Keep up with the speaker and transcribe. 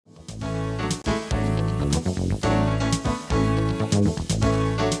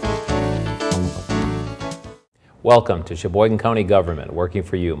Welcome to Sheboygan County Government, working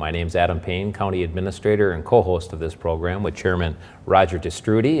for you. My name's Adam Payne, County Administrator and co-host of this program with Chairman Roger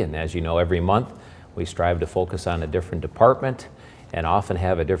Destrudy. And as you know, every month we strive to focus on a different department and often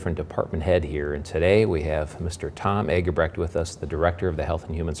have a different department head here. And today we have Mr. Tom Eggebrecht with us, the Director of the Health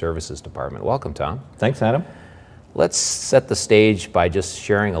and Human Services Department. Welcome, Tom. Thanks, Adam. Let's set the stage by just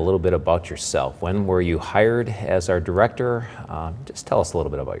sharing a little bit about yourself. When were you hired as our director? Just tell us a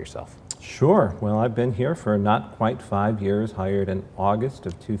little bit about yourself. Sure. Well, I've been here for not quite 5 years, hired in August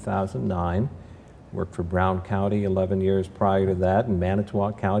of 2009. Worked for Brown County 11 years prior to that, and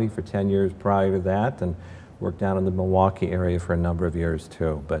Manitowoc County for 10 years prior to that, and worked down in the Milwaukee area for a number of years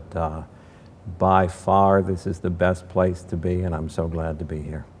too. But by far, this is the best place to be, and I'm so glad to be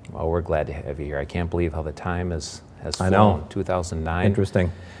here. Well, we're glad to have you here. I can't believe how the time has flown. I know. 2009.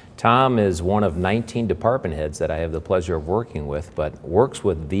 Interesting. Tom is one of 19 department heads that I have the pleasure of working with, but works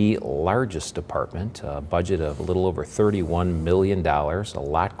with the largest department, a budget of a little over $31 million, a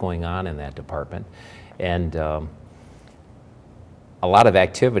lot going on in that department, and a lot of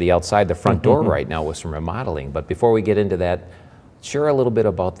activity outside the front door right now with some remodeling. But before we get into that, share a little bit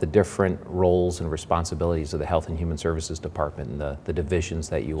about the different roles and responsibilities of the Health and Human Services Department and the divisions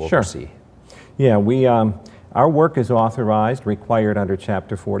that you oversee. Yeah, our work is authorized, required under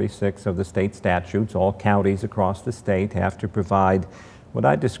Chapter 46 of the state statutes. All counties across the state have to provide what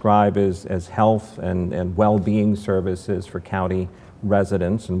I describe as health and well-being services for county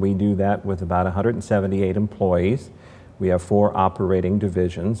residents, and we do that with about 178 employees. We have 4 operating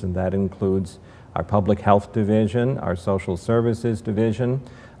divisions, and that includes our Public Health Division, our Social Services Division,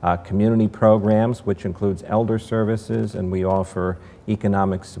 community programs, which includes elder services, and we offer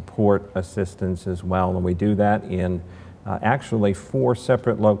economic support assistance as well. And we do that in actually 4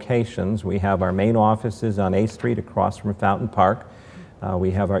 separate locations. We have our main offices on A Street across from Fountain Park.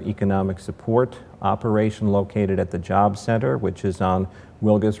 We have our economic support operation located at the Job Center, which is on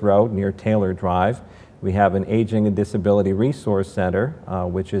Wilgus Road near Taylor Drive. We have an Aging and Disability Resource Center,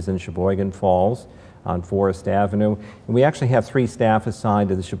 which is in Sheboygan Falls on Forest Avenue. And we actually have 3 staff assigned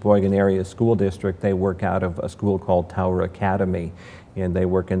to the Sheboygan Area School District. They work out of a school called Tower Academy, and they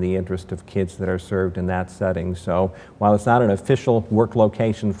work in the interest of kids that are served in that setting. So while it's not an official work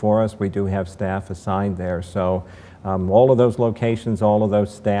location for us, we do have staff assigned there. So all of those locations, all of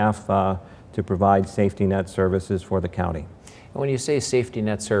those staff to provide safety net services for the county. When you say safety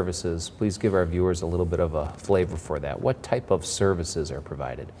net services, please give our viewers a little bit of a flavor for that. What type of services are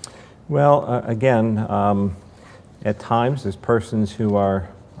provided? Well, again, at times there's persons who are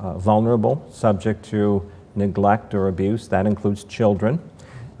vulnerable, subject to neglect or abuse. That includes children.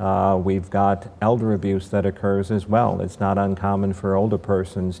 We've got elder abuse that occurs as well. It's not uncommon for older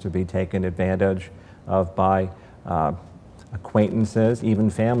persons to be taken advantage of by acquaintances, even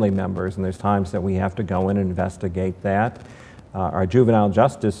family members, and there's times that we have to go in and investigate that. Our juvenile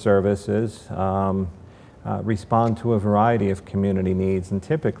justice services respond to a variety of community needs, and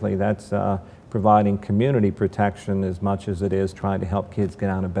typically that's providing community protection as much as it is trying to help kids get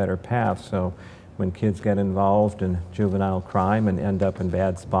on a better path. So when kids get involved in juvenile crime and end up in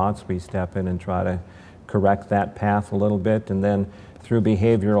bad spots, we step in and try to correct that path a little bit. And then through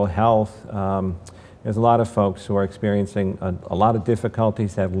behavioral health, there's a lot of folks who are experiencing a lot of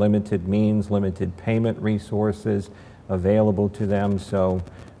difficulties, have limited means, limited payment resources available to them, so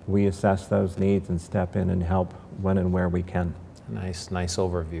we assess those needs and step in and help when and where we can. Nice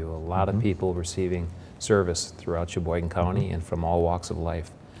overview. A lot of people receiving service throughout Sheboygan County and from all walks of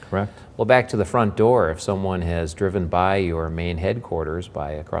life. Correct. Well, back to the front door, if someone has driven by your main headquarters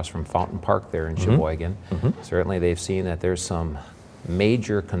across from Fountain Park there in Sheboygan, certainly they've seen that there's some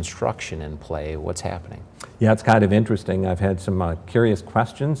major construction in play. What's happening? Yeah, it's kind of interesting. I've had some curious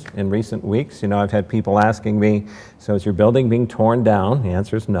questions in recent weeks. You know, I've had people asking me, so is your building being torn down? The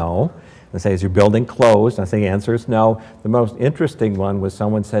answer is no. They say, is your building closed? I say, the answer is no. The most interesting one was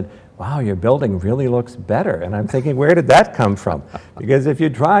someone said, wow, your building really looks better. And I'm thinking, where did that come from? Because if you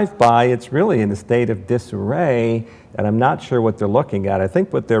drive by, it's really in a state of disarray, and I'm not sure what they're looking at. I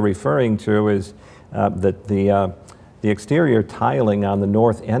think what they're referring to is that the exterior tiling on the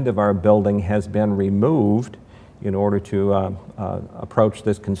north end of our building has been removed in order to approach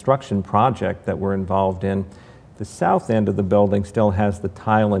this construction project that we're involved in. The south end of the building still has the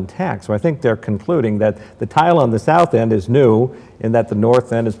tile intact, so I think they're concluding that the tile on the south end is new and that the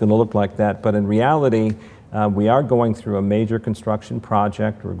north end is going to look like that. But in reality, we are going through a major construction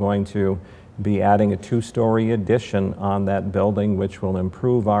project. We're going to be adding a 2-story addition on that building, which will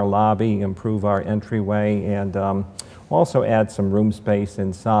improve our lobby, improve our entryway, and also add some room space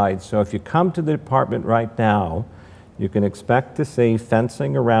inside. So if you come to the department right now, you can expect to see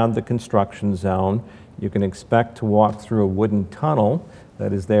fencing around the construction zone. You can expect to walk through a wooden tunnel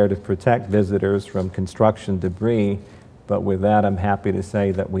that is there to protect visitors from construction debris, but with that, I'm happy to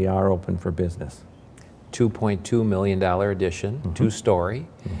say that we are open for business. $2.2 million addition, two-story.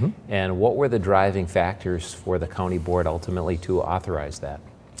 And what were the driving factors for the county board ultimately to authorize that?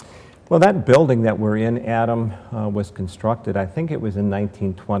 Well, that building that we're in, Adam, was constructed, I think it was in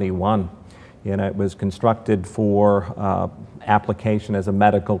 1921, and it was constructed for application as a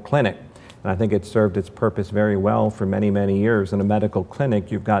medical clinic. And I think it served its purpose very well for many, many years. In a medical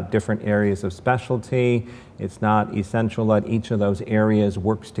clinic, you've got different areas of specialty. It's not essential that each of those areas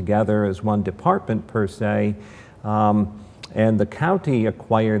works together as one department per se. And the county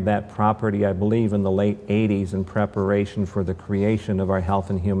acquired that property, I believe, in the late 80s in preparation for the creation of our Health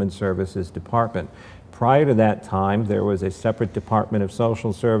and Human Services Department. Prior to that time, there was a separate Department of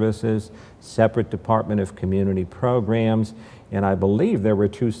Social Services, separate Department of Community Programs, and I believe there were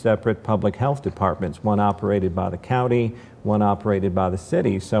two separate public health departments, one operated by the county, one operated by the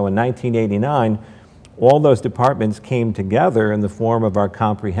city. So in 1989, all those departments came together in the form of our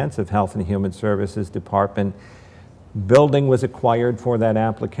Comprehensive Health and Human Services Department. Building was acquired for that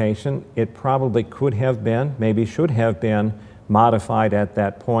application. It probably could have been, maybe should have been, modified at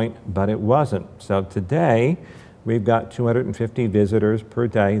that point, but it wasn't. So today, we've got 250 visitors per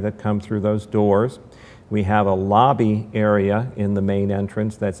day that come through those doors. We have a lobby area in the main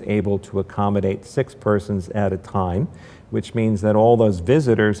entrance that's able to accommodate 6 persons at a time, which means that all those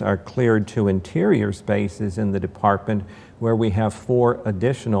visitors are cleared to interior spaces in the department where we have 4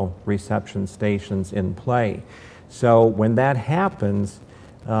 additional reception stations in play. So when that happens,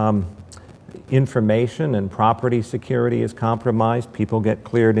 information and property security is compromised. People get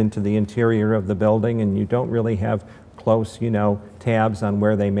cleared into the interior of the building, and you don't really have close, tabs on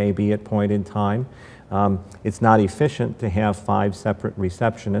where they may be at point in time. It's not efficient to have 5 separate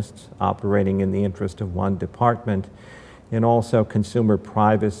receptionists operating in the interest of one department. And also consumer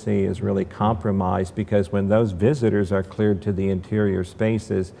privacy is really compromised because when those visitors are cleared to the interior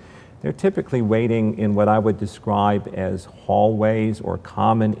spaces, they're typically waiting in what I would describe as hallways or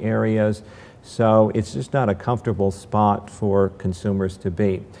common areas. So it's just not a comfortable spot for consumers to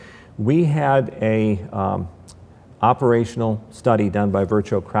be. We had a operational study done by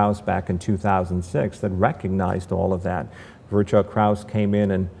Virchow Krause back in 2006 that recognized all of that. Virchow Krause came in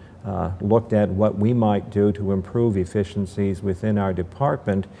and looked at what we might do to improve efficiencies within our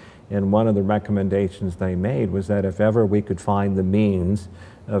department, and one of the recommendations they made was that if ever we could find the means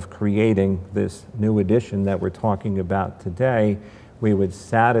of creating this new addition that we're talking about today, we would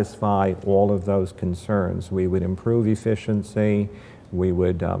satisfy all of those concerns. We would improve efficiency, we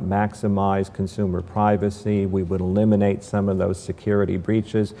would maximize consumer privacy, we would eliminate some of those security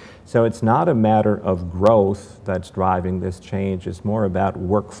breaches. So it's not a matter of growth that's driving this change, it's more about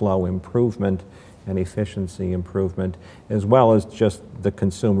workflow improvement and efficiency improvement, as well as just the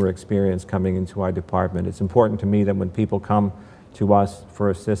consumer experience coming into our department. It's important to me that when people come to us for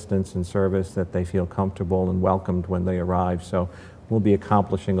assistance and service that they feel comfortable and welcomed when they arrive. So we'll be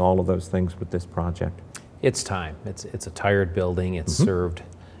accomplishing all of those things with this project. It's time. It's a tired building. It's served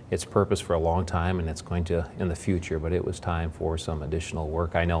its purpose for a long time, and it's going to in the future, but it was time for some additional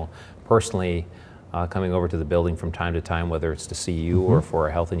work. I know personally, coming over to the building from time to time, whether it's to see you or for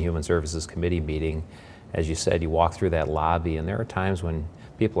a Health and Human Services Committee meeting, as you said, you walk through that lobby, and there are times when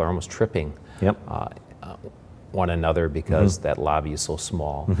people are almost tripping one another because that lobby is so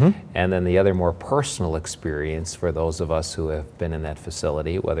small. And then the other more personal experience for those of us who have been in that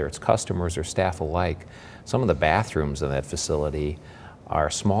facility, whether it's customers or staff alike, some of the bathrooms in that facility are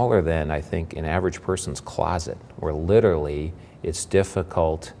smaller than, I think, an average person's closet, where literally it's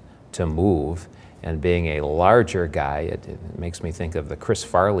difficult to move. And being a larger guy, it makes me think of the Chris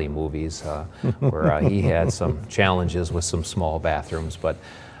Farley movies where he had some challenges with some small bathrooms. But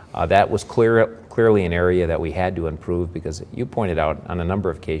that was clearly an area that we had to improve, because you pointed out on a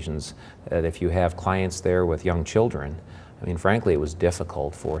number of occasions that if you have clients there with young children, I mean, frankly, it was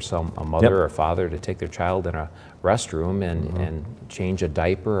difficult for a mother or father to take their child in a restroom and change a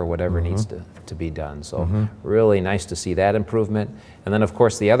diaper or whatever needs to be done. So really nice to see that improvement. And then, of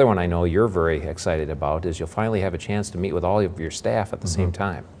course, the other one I know you're very excited about is you'll finally have a chance to meet with all of your staff at the same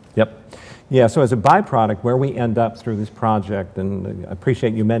time. Yeah, so as a byproduct, where we end up through this project, and I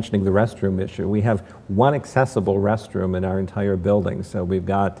appreciate you mentioning the restroom issue, we have one accessible restroom in our entire building. So we've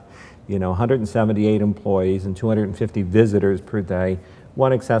got 178 employees and 250 visitors per day,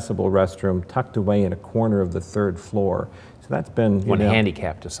 one accessible restroom tucked away in a corner of the 3rd floor. So that's been one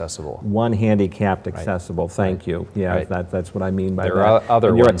handicapped accessible. One handicapped accessible. Thank you. Yeah, that's what I mean by that. There are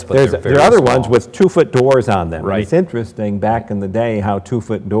other ones, but there are other ones with 2-foot doors on them. Right. And it's interesting back in the day how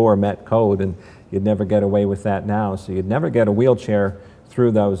 2-foot door met code, and You'd never get away with that now. So you'd never get a wheelchair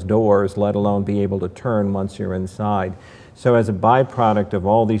through those doors, let alone be able to turn once you're inside. So as a byproduct of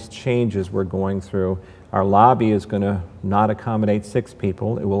all these changes we're going through, our lobby is going to not accommodate 6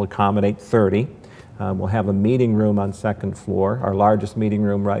 people. It will accommodate 30. We'll have a meeting room on 2nd floor. Our largest meeting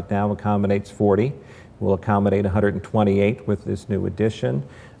room right now accommodates 40. We'll accommodate 128 with this new addition.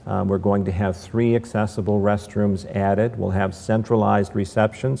 We're going to have 3 accessible restrooms added. We'll have centralized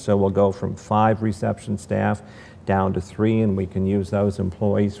reception, so we'll go from 5 reception staff down to 3, and we can use those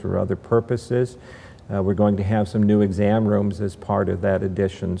employees for other purposes. We're going to have some new exam rooms as part of that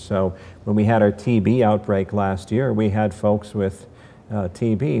addition. So when we had our TB outbreak last year, we had folks with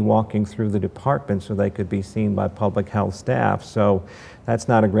TB walking through the department so they could be seen by public health staff. So that's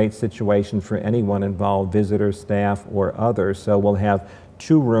not a great situation for anyone involved, visitors, staff, or others. So we'll have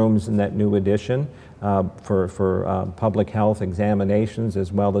 2 rooms in that new addition for public health examinations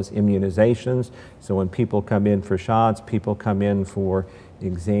as well as immunizations. So when people come in for shots, people come in for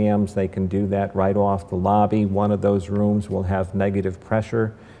exams, they can do that right off the lobby. One of those rooms will have negative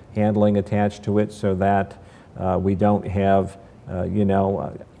pressure handling attached to it so that we don't have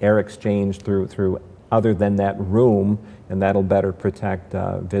air exchange through other than that room, and that'll better protect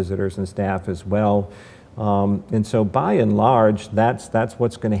visitors and staff as well. And so by and large, that's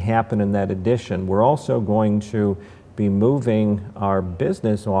what's going to happen in that addition. We're also going to be moving our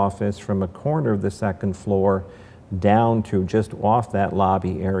business office from a corner of the 2nd floor down to just off that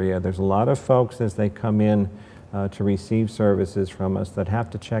lobby area. There's a lot of folks as they come in to receive services from us that have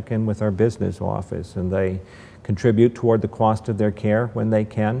to check in with our business office, and they contribute toward the cost of their care when they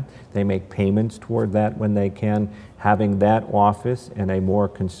can. They make payments toward that when they can. Having that office in a more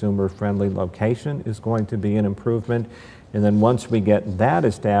consumer-friendly location is going to be an improvement. And then once we get that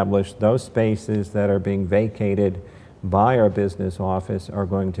established, those spaces that are being vacated by our business office are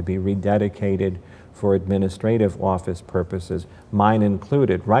going to be rededicated for administrative office purposes, mine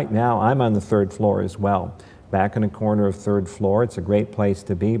included. Right now, I'm on the 3rd floor as well. Back in the corner of 3rd floor, it's a great place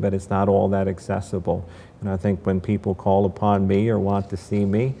to be, but it's not all that accessible. And I think when people call upon me or want to see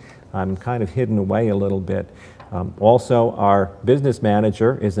me, I'm kind of hidden away a little bit. Also, our business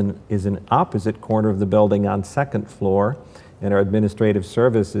manager is an opposite corner of the building on 2nd floor, and our administrative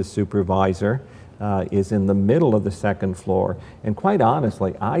services supervisor is in the middle of the 2nd floor. And quite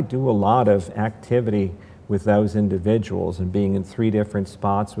honestly, I do a lot of activity with those individuals, and being in 3 different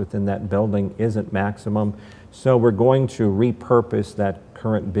spots within that building isn't maximum. So we're going to repurpose that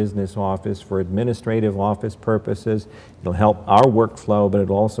current business office for administrative office purposes. It'll help our workflow, but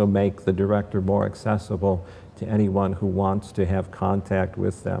it'll also make the director more accessible to anyone who wants to have contact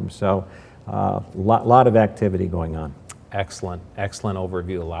with them. So lot of activity going on. Excellent, excellent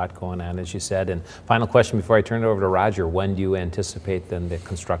overview, a lot going on, as you said. And final question before I turn it over to Roger, when do you anticipate then the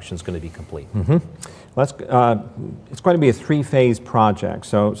construction's going to be complete? Mm-hmm. It's going to be a 3-phase project.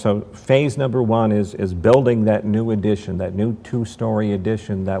 So phase number 1 is building that new addition, that new 2-story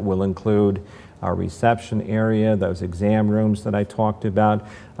addition that will include our reception area, those exam rooms that I talked about.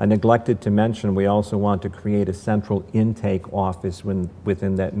 I neglected to mention we also want to create a central intake office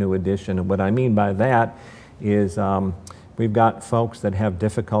within that new addition. And what I mean by that is we've got folks that have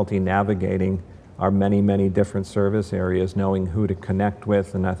difficulty navigating our many different service areas, knowing who to connect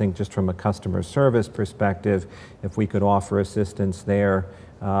with. And I think just from a customer service perspective, if we could offer assistance there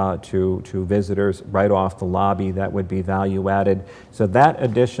to visitors right off the lobby, that would be value added. So that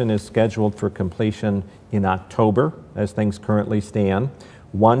addition is scheduled for completion in October as things currently stand.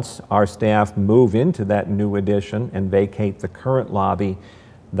 Once our staff move into that new addition and vacate the current lobby,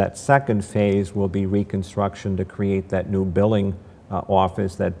 that 2nd phase will be reconstruction to create that new billing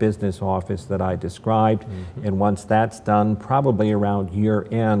office, that business office that I described. Mm-hmm. And once that's done, probably around year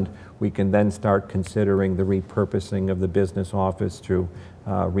end, we can then start considering the repurposing of the business office to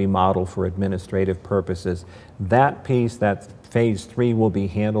remodel for administrative purposes. That piece, that phase 3, will be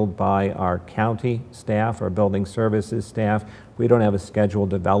handled by our county staff, our building services staff. We don't have a schedule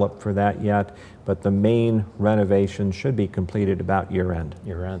developed for that yet, but the main renovation should be completed about year end.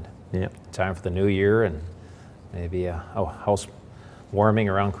 Year end. Yeah. Time for the new year and maybe a house warming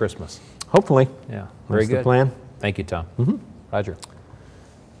around Christmas. Hopefully. Yeah, very good. That's the plan. Thank you, Tom. Mm-hmm. Roger.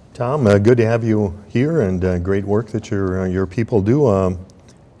 Tom, good to have you here, and great work that your people do.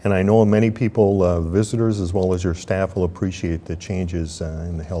 And I know many people, visitors as well as your staff, will appreciate the changes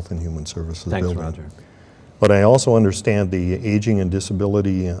in the Health and Human Services building. Thanks, Roger. But I also understand the Aging and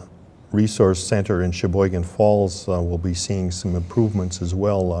Disability Resource Center in Sheboygan Falls will be seeing some improvements as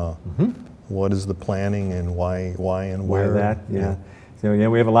well. Mm-hmm. What is the planning and why and where? Why that? Yeah. So yeah,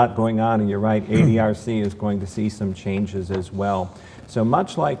 we have a lot going on, and you're right, ADRC is going to see some changes as well. So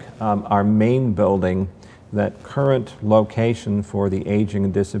much like our main building, that current location for the Aging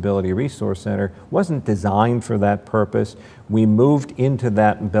and Disability Resource Center wasn't designed for that purpose. We moved into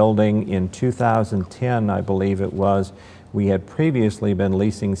that building in 2010, I believe it was. We had previously been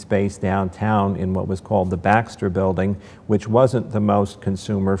leasing space downtown in what was called the Baxter Building, which wasn't the most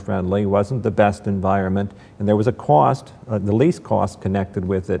consumer-friendly, wasn't the best environment, and there was a cost, the lease cost connected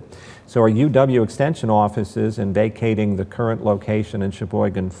with it. So our UW Extension offices, in vacating the current location in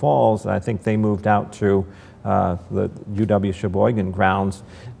Sheboygan Falls, I think they moved out to the UW Sheboygan grounds.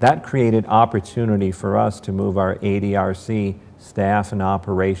 That created opportunity for us to move our ADRC staff and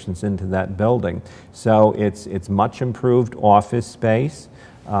operations into that building. So it's much improved office space.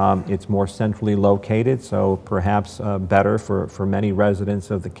 It's more centrally located, so perhaps better for many residents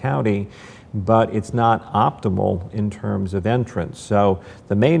of the county, but it's not optimal in terms of entrance. So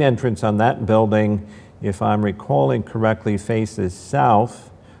the main entrance on that building, if I'm recalling correctly, faces south.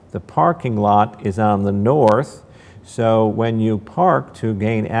 The parking lot is on the north, so when you park to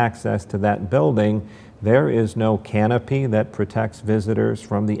gain access to that building, there is no canopy that protects visitors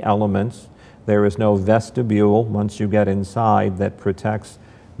from the elements. There is no vestibule once you get inside that protects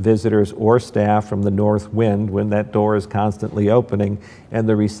visitors or staff from the north wind when that door is constantly opening. And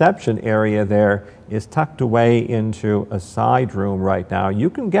the reception area there is tucked away into a side room right now. You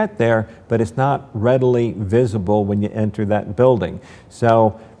can get there, but it's not readily visible when you enter that building.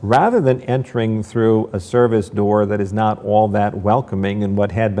 So rather than entering through a service door that is not all that welcoming and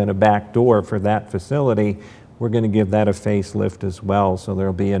what had been a back door for that facility, we're going to give that a facelift as well. So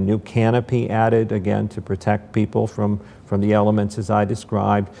there'll be a new canopy added, again, to protect people from the elements as I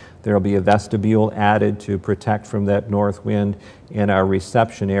described. There'll be a vestibule added to protect from that north wind, and our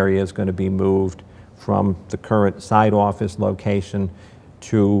reception area is going to be moved from the current side office location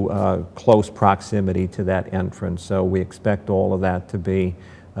to close proximity to that entrance. So we expect all of that to be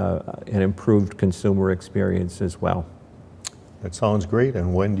an improved consumer experience as well. That sounds great.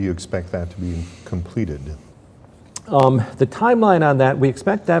 And when do you expect that to be completed? The timeline on that, we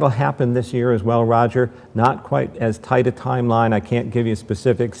expect that'll happen this year as well, Roger. Not quite as tight a timeline. I can't give you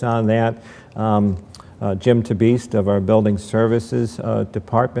specifics on that. Jim Tabeast of our Building Services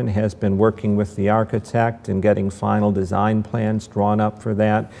Department has been working with the architect and getting final design plans drawn up for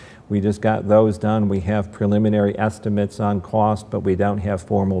that. We just got those done. We have preliminary estimates on cost, but we don't have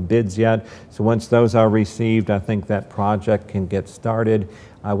formal bids yet. So once those are received, I think that project can get started.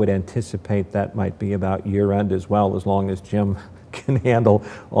 I would anticipate that might be about year-end as well, as long as Jim can handle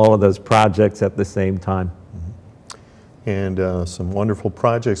all of those projects at the same time. And some wonderful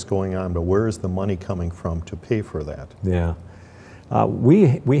projects going on, but where is the money coming from to pay for that? Yeah.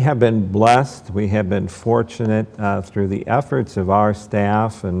 We have been blessed, we have been fortunate through the efforts of our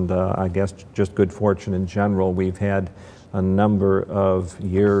staff and I guess just good fortune in general. We've had a number of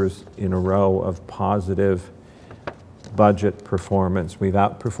years in a row of positive budget performance. We've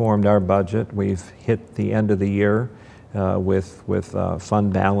outperformed our budget. We've hit the end of the year with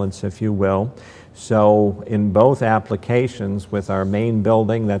fund balance, if you will. So in both applications, with our main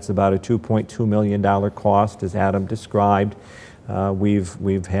building, that's about a $2.2 million cost, as Adam described.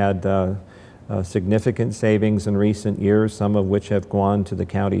 We've had significant savings in recent years, some of which have gone to the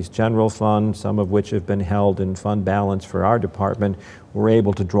county's general fund, some of which have been held in fund balance for our department. We're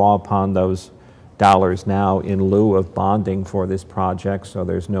able to draw upon those dollars now in lieu of bonding for this project, so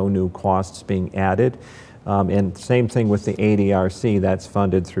there's no new costs being added. And same thing with the ADRC, that's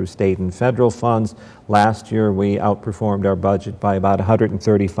funded through state and federal funds. Last year we outperformed our budget by about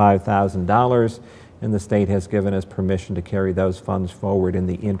 $135,000, and the state has given us permission to carry those funds forward in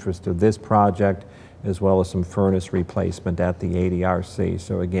the interest of this project, as well as some furnace replacement at the ADRC.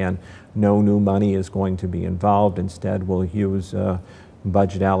 So again, no new money is going to be involved. Instead, we'll use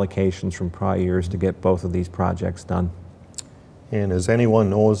budget allocations from prior years to get both of these projects done. And as anyone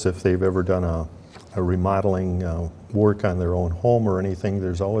knows, if they've ever done a remodeling work on their own home or anything,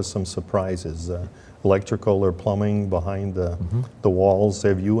 there's always some surprises. Electrical or plumbing behind the walls.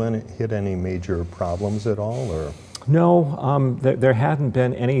 Have you hit any major problems at all? Or? No, there hadn't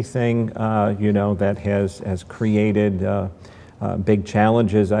been anything you know, that has created big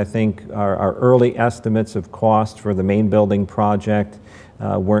challenges. I think our early estimates of cost for the main building project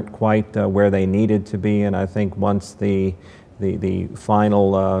weren't quite where they needed to be, and I think once the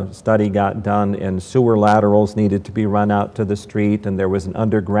final study got done and sewer laterals needed to be run out to the street, and there was an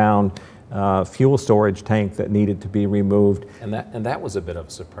underground fuel storage tank that needed to be removed. And that was a bit of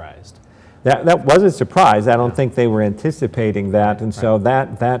a surprise. That was a surprise. I don't think they were anticipating that, and so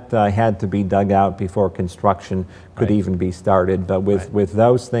that had to be dug out before construction could even be started. But with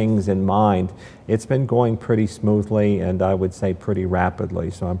those things in mind, it's been going pretty smoothly, and I would say pretty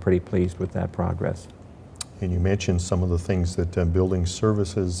rapidly. So I'm pretty pleased with that progress. And you mentioned some of the things that building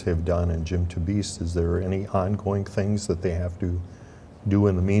services have done and Jim to Beast. Is there any ongoing things that they have to do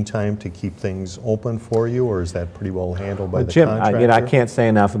in the meantime to keep things open for you, or is that pretty well handled by the contractor? Jim, I can't say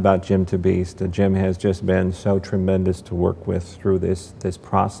enough about Jim to Beast. Jim has just been so tremendous to work with through this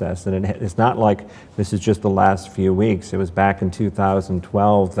process, and it's not like this is just the last few weeks. It was back in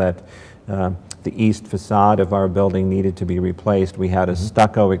 2012 that the east facade of our building needed to be replaced. We had a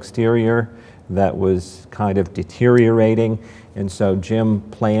stucco exterior that was kind of deteriorating, and so Jim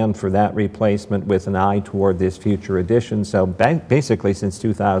planned for that replacement with an eye toward this future addition. So basically since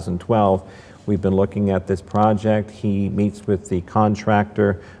 2012 we've been looking at this project. He meets with the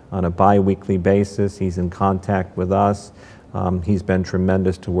contractor on a bi-weekly basis. He's in contact with us. He's been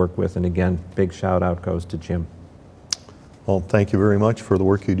tremendous to work with, and again, big shout out goes to Jim. Well, thank you very much for the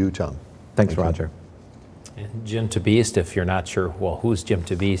work you do, Tom. Thanks, Roger. And Jim to Beast, if you're not sure, well, who's Jim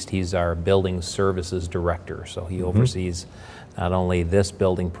to Beast? He's our building services director. So he oversees not only this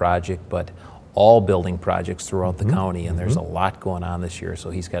building project, but all building projects throughout the county. And there's a lot going on this year. So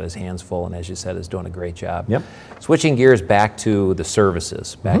he's got his hands full, and as you said, is doing a great job. Yep. Switching gears back to the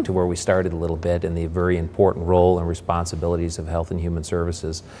services, back to where we started a little bit, and the very important role and responsibilities of Health and Human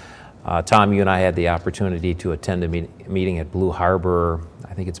Services. Tom, you and I had the opportunity to attend a meeting at Blue Harbor.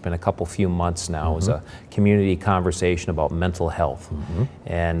 I think it's been a few months now. It was a community conversation about mental health.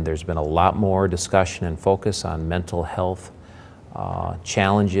 And there's been a lot more discussion and focus on mental health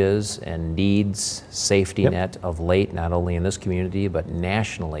challenges and needs, safety net of late, not only in this community, but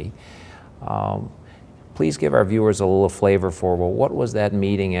nationally. Please give our viewers a little flavor for, well, what was that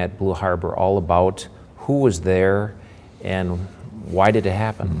meeting at Blue Harbor all about? Who was there, and why did it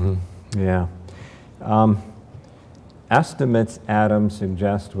happen? Yeah. Estimates, Adam,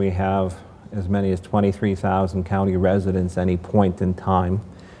 suggest we have as many as 23,000 county residents any point in time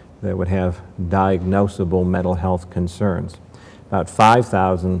that would have diagnosable mental health concerns. About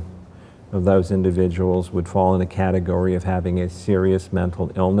 5,000 of those individuals would fall in a category of having a serious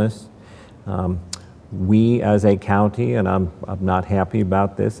mental illness. We as a county, and I'm not happy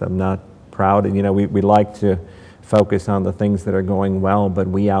about this, I'm not proud, and we like to focus on the things that are going well, but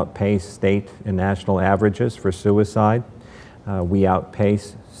we outpace state and national averages for suicide. We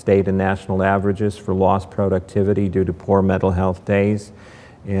outpace state and national averages for lost productivity due to poor mental health days,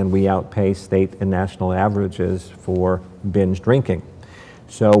 and we outpace state and national averages for binge drinking.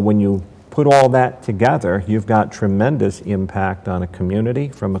 So when you put all that together, you've got tremendous impact on a community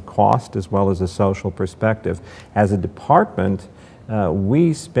from a cost as well as a social perspective. As a department,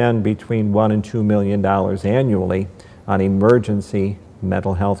 we spend between $1 and $2 million annually on emergency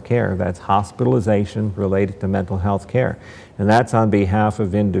mental health care. That's hospitalization related to mental health care. And that's on behalf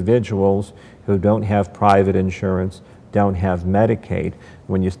of individuals who don't have private insurance, don't have Medicaid.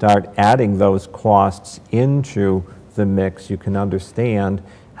 When you start adding those costs into the mix, you can understand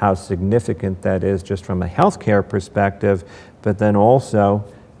how significant that is just from a healthcare perspective, but then also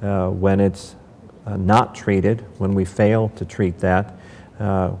when it's not treated, when we fail to treat that,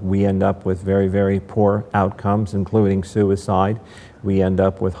 we end up with very, very poor outcomes, including suicide. We end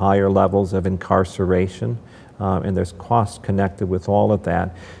up with higher levels of incarceration, and there's costs connected with all of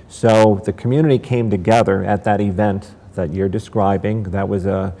that. So the community came together at that event that you're describing. That was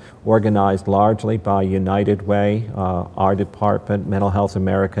organized largely by United Way, our department, Mental Health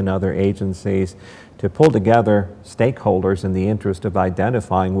America, and other agencies to pull together stakeholders in the interest of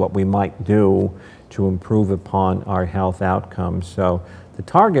identifying what we might do to improve upon our health outcomes. So the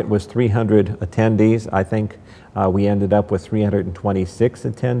target was 300 attendees. I think we ended up with 326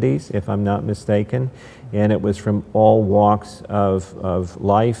 attendees, if I'm not mistaken, and it was from all walks of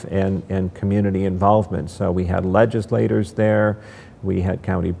life and community involvement. So we had legislators there, we had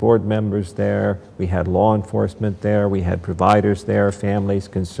county board members there, we had law enforcement there, we had providers there, families,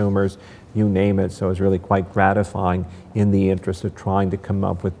 consumers, you name it. So it was really quite gratifying in the interest of trying to come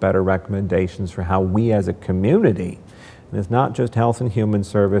up with better recommendations for how we as a community, and it's not just Health and Human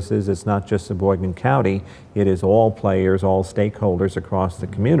Services, it's not just Sheboygan County, it is all players, all stakeholders across the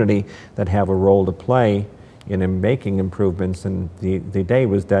community that have a role to play in making improvements, and the day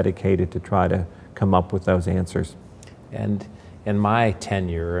was dedicated to try to come up with those answers. And in my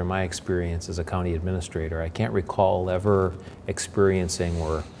tenure, in my experience as a county administrator, I can't recall ever experiencing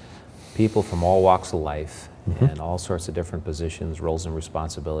where people from all walks of life and all sorts of different positions, roles, and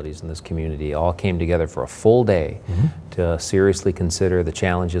responsibilities in this community all came together for a full day to seriously consider the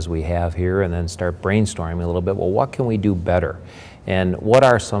challenges we have here and then start brainstorming a little bit, well, what can we do better? And what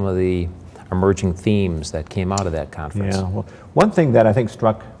are some of the emerging themes that came out of that conference? Yeah, well, one thing that I think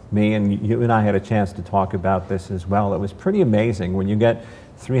struck me, and you and I had a chance to talk about this as well, it was pretty amazing when you get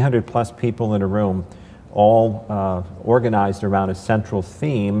 300 plus people in a room, all organized around a central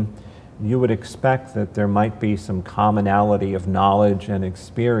theme. You would expect that there might be some commonality of knowledge and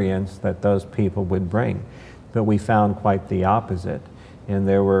experience that those people would bring. But we found quite the opposite. And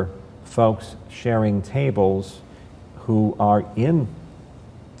there were folks sharing tables who are in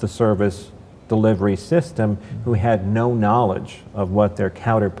the service delivery system who had no knowledge of what their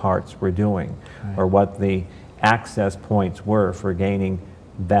counterparts were doing or what the access points were for gaining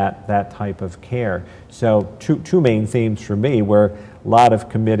that type of care. So two main themes for me were a lot of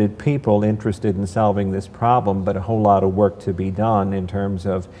committed people interested in solving this problem, but a whole lot of work to be done in terms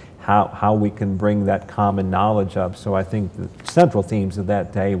of how we can bring that common knowledge up. So I think the central themes of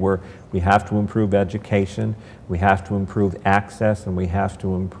that day were we have to improve education, we have to improve access, and we have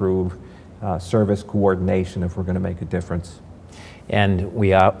to improve service coordination if we're going to make a difference. And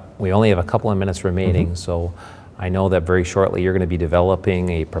we only have a couple of minutes remaining, so I know that very shortly you're going to be developing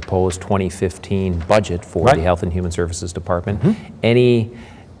a proposed 2015 budget for the Health and Human Services Department. Any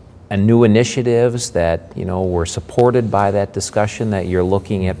new initiatives that were supported by that discussion that you're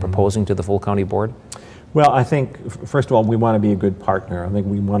looking at proposing to the full county board? Well, I think, first of all, we want to be a good partner. I think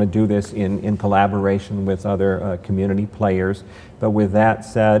we want to do this in collaboration with other community players. But with that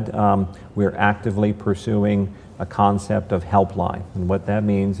said, we're actively pursuing a concept of helpline. And what that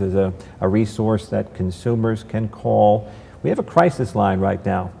means is a resource that consumers can call. We have a crisis line right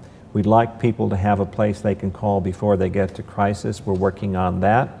now. We'd like people to have a place they can call before they get to crisis. We're working on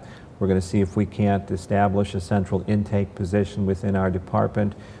that. We're going to see if we can't establish a central intake position within our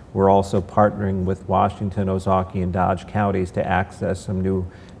department. We're also partnering with Washington, Ozaukee, and Dodge counties to access some new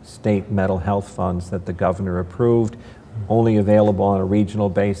state mental health funds that the governor approved, only available on a regional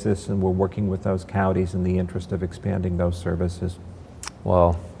basis, and we're working with those counties in the interest of expanding those services.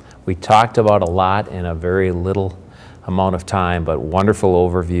 Well, we talked about a lot in a very little amount of time, but wonderful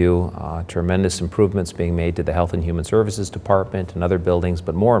overview, tremendous improvements being made to the Health and Human Services Department and other buildings,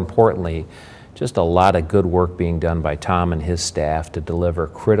 but more importantly, just a lot of good work being done by Tom and his staff to deliver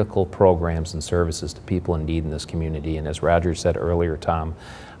critical programs and services to people in need in this community. And as Roger said earlier, Tom,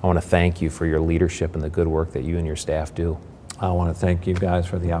 I want to thank you for your leadership and the good work that you and your staff do. I want to thank you guys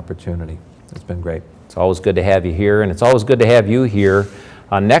for the opportunity. It's been great. It's always good to have you here, and it's always good to have you here.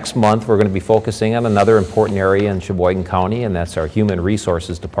 Next month, we're going to be focusing on another important area in Sheboygan County, and that's our Human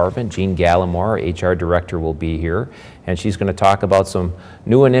Resources Department. Jean Gallimore, our HR Director, will be here, and she's going to talk about some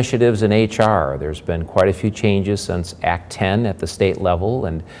new initiatives in HR. There's been quite a few changes since Act 10 at the state level,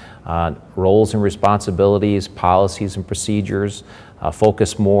 and roles and responsibilities, policies and procedures,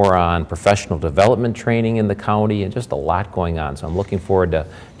 focus more on professional development training in the county, and just a lot going on. So I'm looking forward to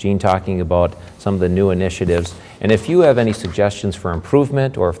Jean talking about some of the new initiatives. And if you have any suggestions for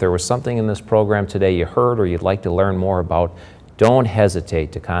improvement, or if there was something in this program today you heard or you'd like to learn more about, don't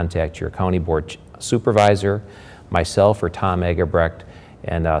hesitate to contact your county board supervisor, myself, or Tom Eggebrecht,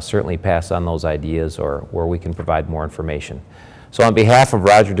 and certainly pass on those ideas or where we can provide more information. So on behalf of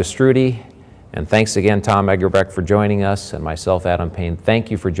Roger Destrudy, and thanks again, Tom Eggebrecht, for joining us, and myself, Adam Payne, thank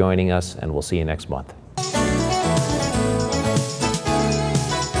you for joining us, and we'll see you next month.